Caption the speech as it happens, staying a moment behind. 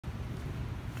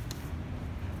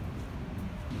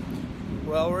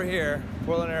Well, we're here,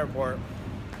 Portland Airport.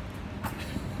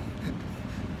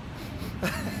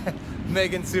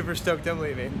 Megan's super stoked I'm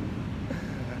leaving.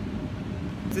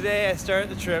 Today I start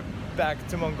the trip back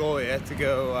to Mongolia to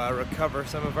go recover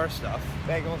some of our stuff.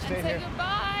 Megan will stay here. Say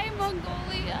goodbye,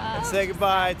 Mongolia. And say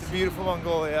goodbye to beautiful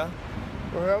Mongolia.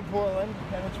 We're here in Portland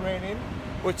and it's raining,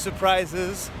 which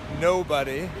surprises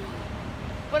nobody.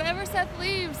 Whenever Seth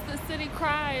leaves, the city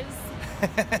cries.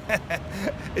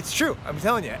 It's true, I'm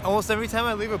telling you. Almost every time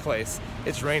I leave a place,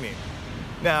 it's raining.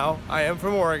 Now, I am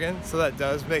from Oregon, so that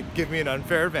does give me an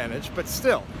unfair advantage, but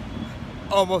still,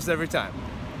 almost every time.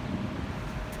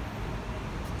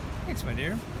 Thanks, my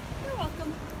dear. You're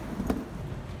welcome.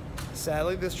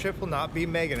 Sadly, this trip will not be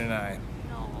Megan and I.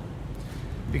 No.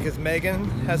 Because Megan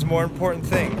has more important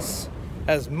things.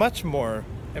 Has much more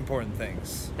important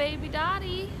things. Baby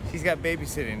Dottie. She's got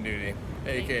babysitting duty,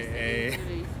 aka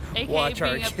watch being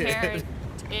our a kid.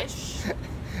 parent-ish.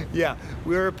 Yeah,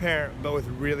 we're a parent, but with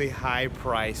really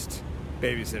high-priced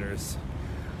babysitters.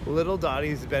 Little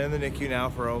Dottie's been in the NICU now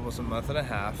for almost a month and a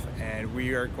half, and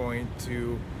we are going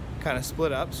to kind of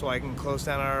split up so I can close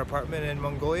down our apartment in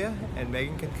Mongolia, and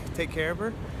Megan can take care of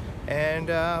her. And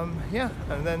yeah,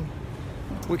 and then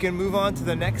we can move on to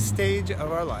the next stage of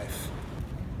our life.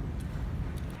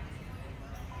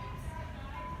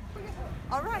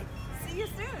 All right. See you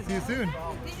soon. See you soon.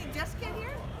 Did you just get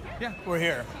here? Yeah, we're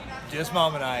here. Just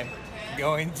Mom and I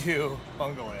going to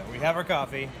Mongolia. We have our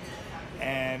coffee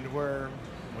and we're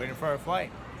waiting for our flight.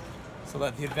 So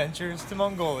let the adventures to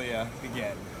Mongolia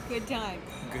begin. Good time.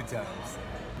 Good times.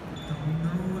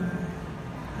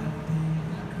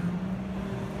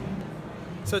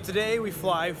 So today we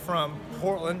fly from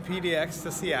Portland PDX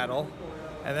to Seattle,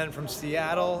 and then from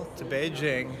Seattle to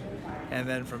Beijing, and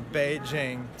then from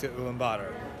Beijing to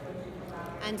Ulaanbaatar.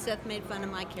 And Seth made fun of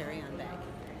my carry-on bag.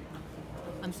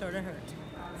 I'm sort of hurt.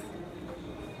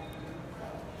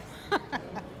 Oh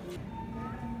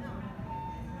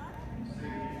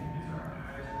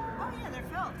yeah, they're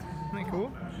felt. Isn't that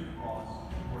cool?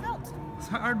 Felt. It's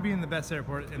hard being the best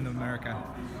airport in America.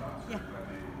 Yeah.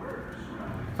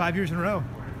 5 years in a row.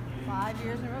 5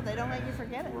 years in a row. They don't let you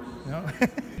forget it. No.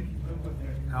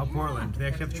 How Portland. They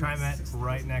actually have TriMet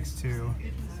right next to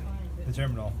the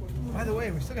terminal. By the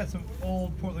way, we still got some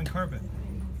old Portland carpet.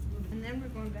 And then we're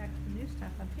going back to the new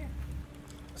stuff up here.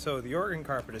 So the Oregon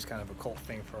carpet is kind of a cult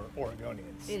thing for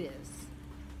Oregonians. It is.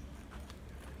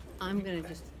 I'm gonna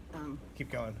just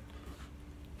Keep going.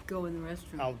 go in the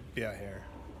restroom. I'll be out here.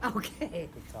 Okay.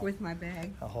 With my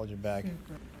bag. I'll hold your bag.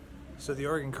 So the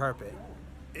Oregon carpet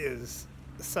is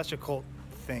such a cult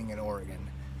thing in Oregon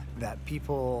that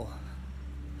people,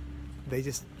 they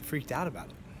just freaked out about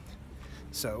it.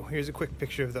 So here's a quick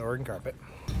picture of the Oregon carpet.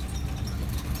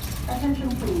 Attention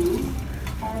please.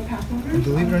 All passengers. And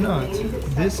believe it or not,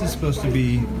 this is supposed to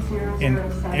be an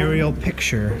aerial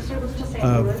picture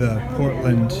of the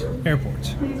Portland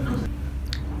airport.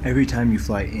 Every time you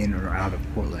fly in or out of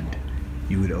Portland,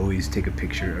 you would always take a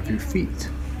picture of your feet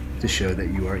to show that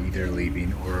you are either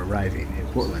leaving or arriving in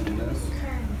Portland.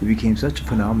 It became such a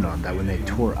phenomenon that when they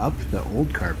tore up the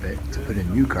old carpet to put in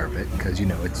new carpet, because you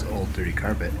know it's old dirty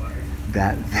carpet,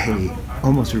 that they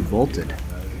almost revolted.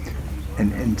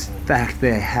 And in fact,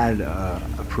 they had a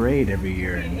parade every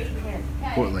year in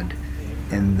Portland,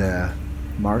 and the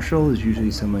marshal is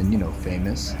usually someone, you know,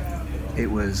 famous. It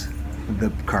was the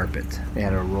carpet. They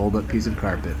had a rolled up piece of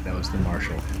carpet that was the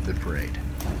marshal of the parade.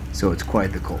 So it's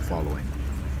quite the cult following.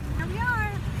 Here we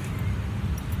are.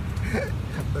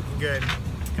 Looking good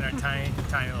in our tiny,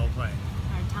 tiny little plane.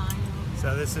 Our time.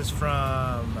 So this is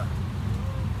from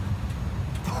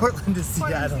Portland to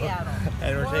Seattle,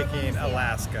 and we're Portland to taking Seattle.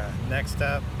 Alaska. Next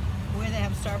up. Where they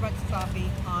have Starbucks coffee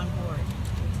on board,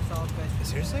 which is all good.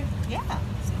 Seriously? Yeah.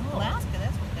 Alaska,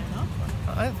 that's what they're known for.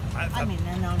 I I mean,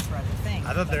 they're known for other things.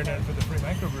 thought they were known for the free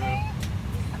microbrew.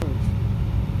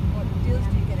 What deals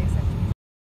do you get accepted?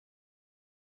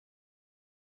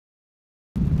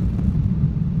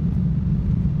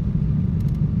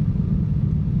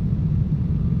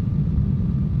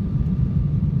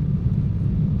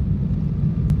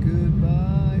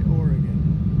 Goodbye, Oregon.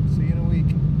 See you in a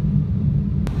week.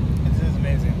 This is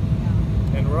amazing.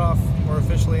 And we're off. We're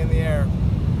officially in the air.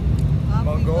 Up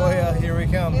we Mongolia, go. here we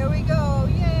come. Here we go,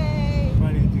 yay!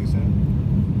 What do you do, son?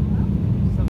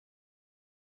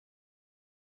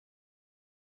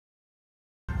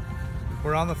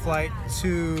 We're on the flight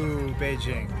to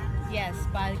Beijing. Yes,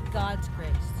 by God's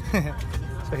grace.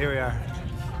 So here we are.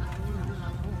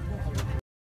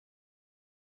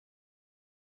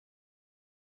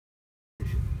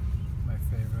 My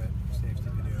favorite safety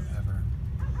video ever.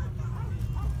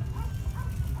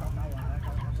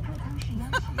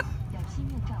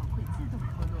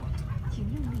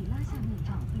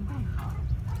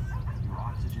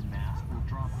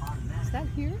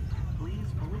 here? Please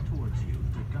pull it towards you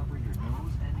to cover your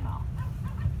nose and mouth.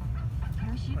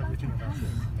 Everything about this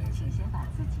is amazing.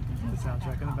 The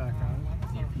soundtrack in the background.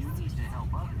 If you need to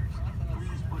help others,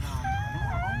 please put on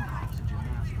your own oxygen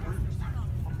mask first.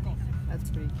 That's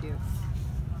pretty cute.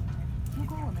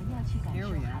 Here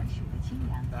we are.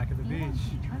 Back at the beach.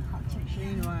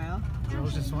 Meanwhile,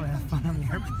 Girls just want to have fun on the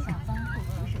airplane.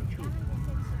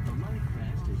 The life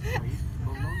vest is placed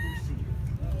below your seat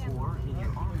or in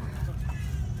your armrest.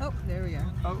 oh, there we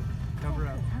are. Oh, cover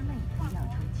up.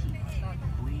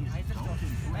 Please don't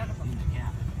inflate in the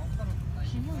cabin.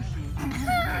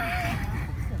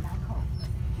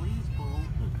 Please pull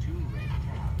the 2 red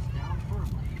tabs down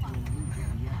firmly when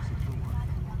moving the exit door.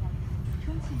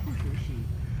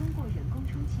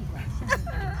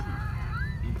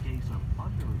 In case of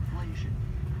underinflation,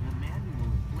 the manual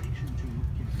inflation tube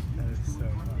can be That is used to so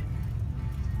inflate fun. it.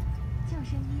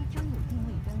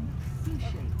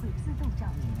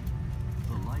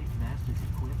 The life vest is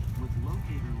equipped with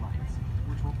locator lights,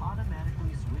 which will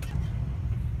automatically switch on.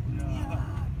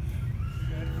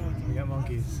 We got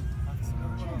monkeys.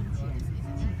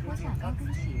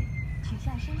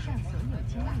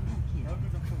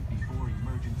 Before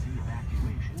emergency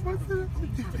evacuation, What's that?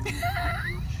 please remove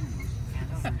your shoes and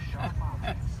other sharp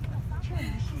objects.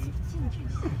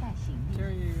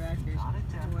 During your evacuation. Not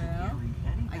attempt to Well, carry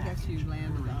any I guess you baggage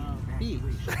landed during on a beach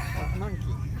evacuation. of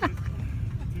monkey.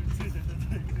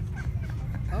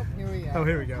 Oh, here we go. Oh,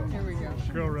 here we go. Here we go.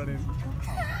 Girl running.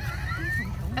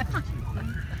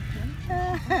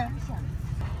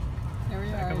 Here we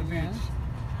Back are on the again. beach.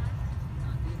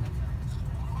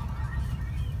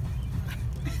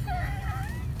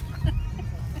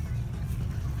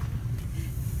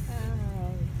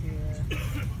 Oh dear.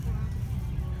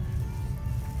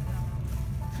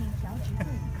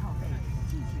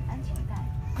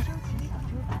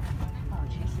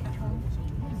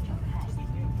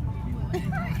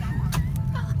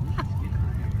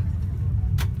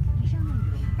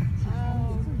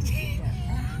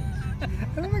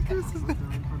 For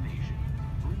information,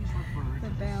 please refer The to the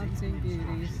bouncing safety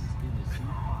beauties. instructions in the seat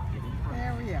pocket in front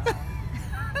There of you. we are.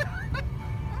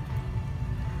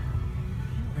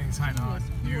 Thanks, Hainan.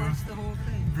 We watched the whole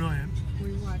thing. Brilliant.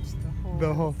 We watched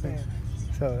The whole thing.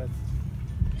 So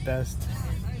that's best.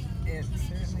 It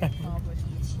certainly accomplished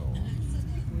its goal.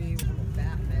 We were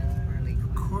Batman, Harley Quinn.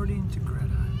 According to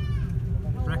Greta,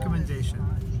 recommendation: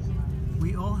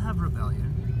 we all have rebellion.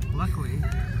 Luckily,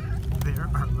 there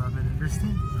are love and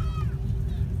understanding.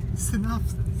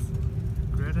 Synopsis: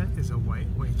 Greta is a white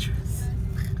waitress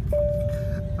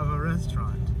of a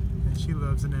restaurant, and she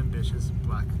loves an ambitious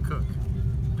black cook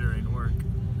during work.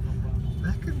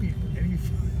 That could mean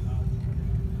anything.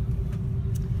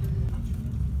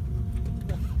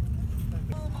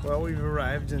 Well, we've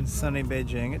arrived in sunny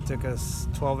Beijing. It took us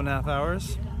 12 and a half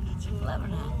hours.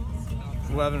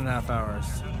 11 and a half hours.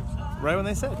 Right when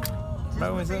they said.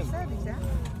 Right when we said. Exactly.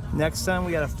 Next time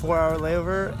we got a 4-hour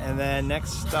layover, and then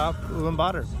next stop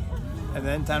Ulaanbaatar, and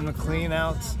then time to clean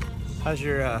out. How's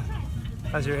your hair?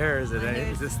 Is it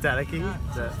staticky?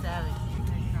 Is that...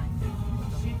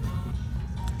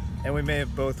 And we may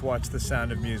have both watched The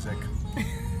Sound of Music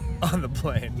on the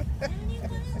plane.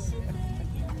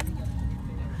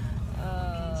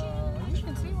 You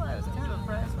can see why I was kind of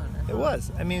impressed with it. It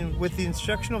was. I mean, with the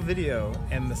instructional video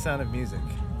and The Sound of Music,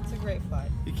 It's a great flight.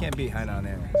 you can't beat Hainan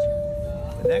Air.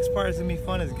 The next part is gonna be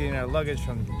fun, is getting our luggage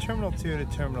from Terminal 2 to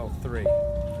Terminal 3.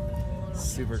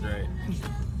 Super great.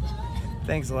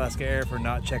 Thanks Alaska Air for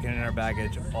not checking in our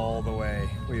baggage all the way.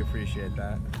 We appreciate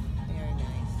that. Very nice.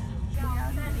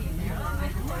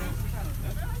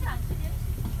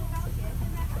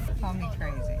 Call me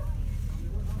crazy.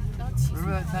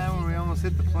 Remember that time when we almost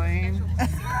hit the plane?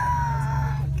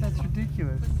 That's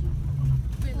ridiculous.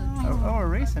 Oh, we're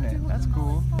racing it. That's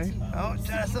cool. Oh,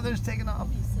 China Southern's taking off.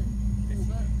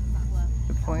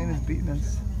 The plane is beating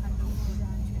us.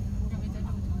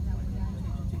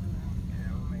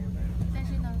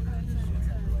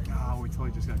 Oh, we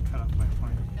totally just got cut off by a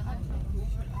plane.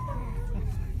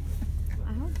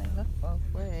 I hope they look both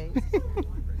ways.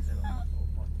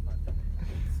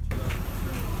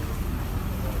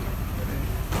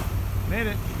 Made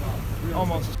it.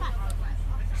 Almost.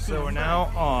 So we're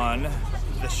now on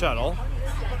the shuttle.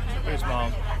 Here's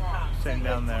Mom sitting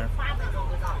down there.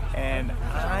 And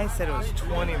I said it was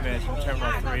 20 minutes from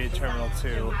Terminal 3 to Terminal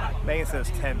 2. Megan said it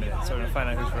was 10 minutes, so we're gonna find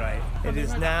out who's right. It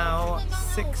is now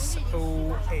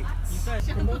 6:08.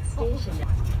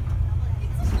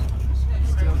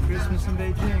 Still Christmas in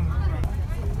Beijing.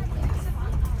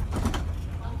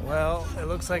 Well, it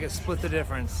looks like it split the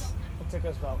difference. It took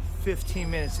us about 15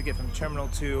 minutes to get from Terminal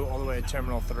 2 all the way to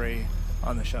Terminal 3.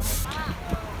 on the shuttle.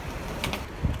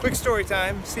 Quick story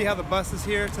time. See how the bus is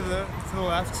here to the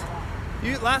left?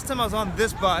 Last time I was on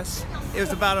this bus, it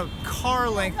was about a car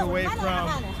length away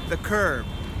from the curb.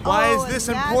 Why is this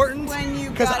important?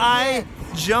 Because I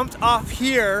jumped off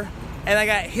here and I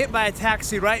got hit by a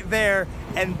taxi right there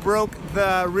and broke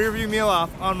the rear view mirror off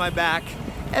on my back.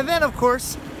 And then, of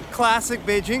course, classic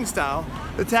Beijing style,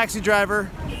 the taxi driver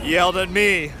yelled at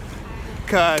me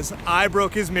because I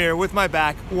broke his mirror with my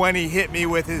back when he hit me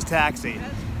with his taxi.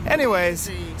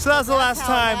 Anyways, so that was the last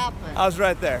time I was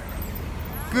right there.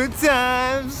 Good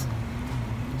times.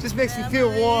 Just makes me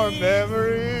feel warm.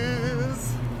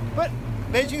 Memories. But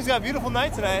Beijing's got a beautiful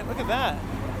night tonight. Look at that.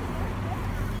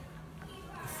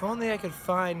 If only I could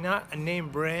find not a name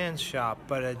brand shop,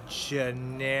 but a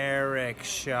generic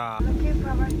shop. Looking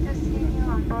forward to seeing you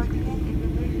on board again in the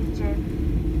near future.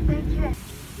 Thank you.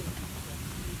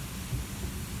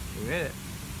 We made it.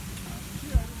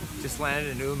 Just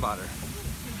landed in Ulaanbaatar.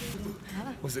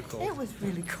 Was it cold? It was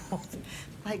really cold.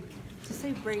 Like, to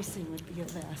say bracing would be a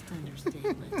vast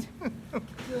understatement.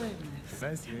 Goodness.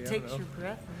 Nice to meet you. Takes your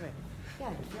breath away.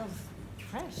 Yeah, it feels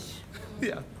fresh.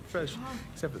 Yeah, fresh.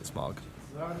 Except for the smog.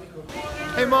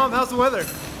 Hey Mom, how's the weather?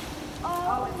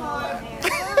 Oh my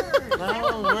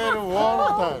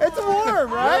word. It's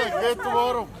warm, right? Yeah, it's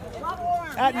warm.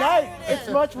 At night, it's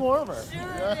much warmer.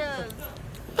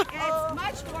 It's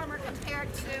much warmer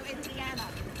compared to Indiana.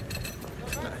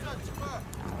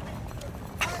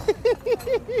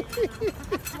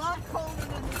 It's a lot colder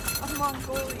than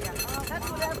Mongolia. That's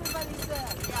what everybody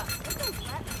said. Yeah.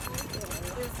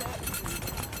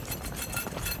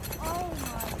 Oh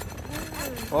my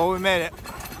goodness. Well, we made it.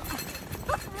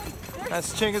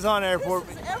 That's Chinggazan Airport.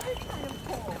 This is every kind of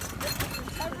cold. This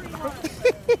is every one.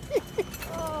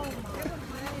 Oh my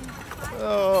goodness.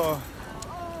 Oh.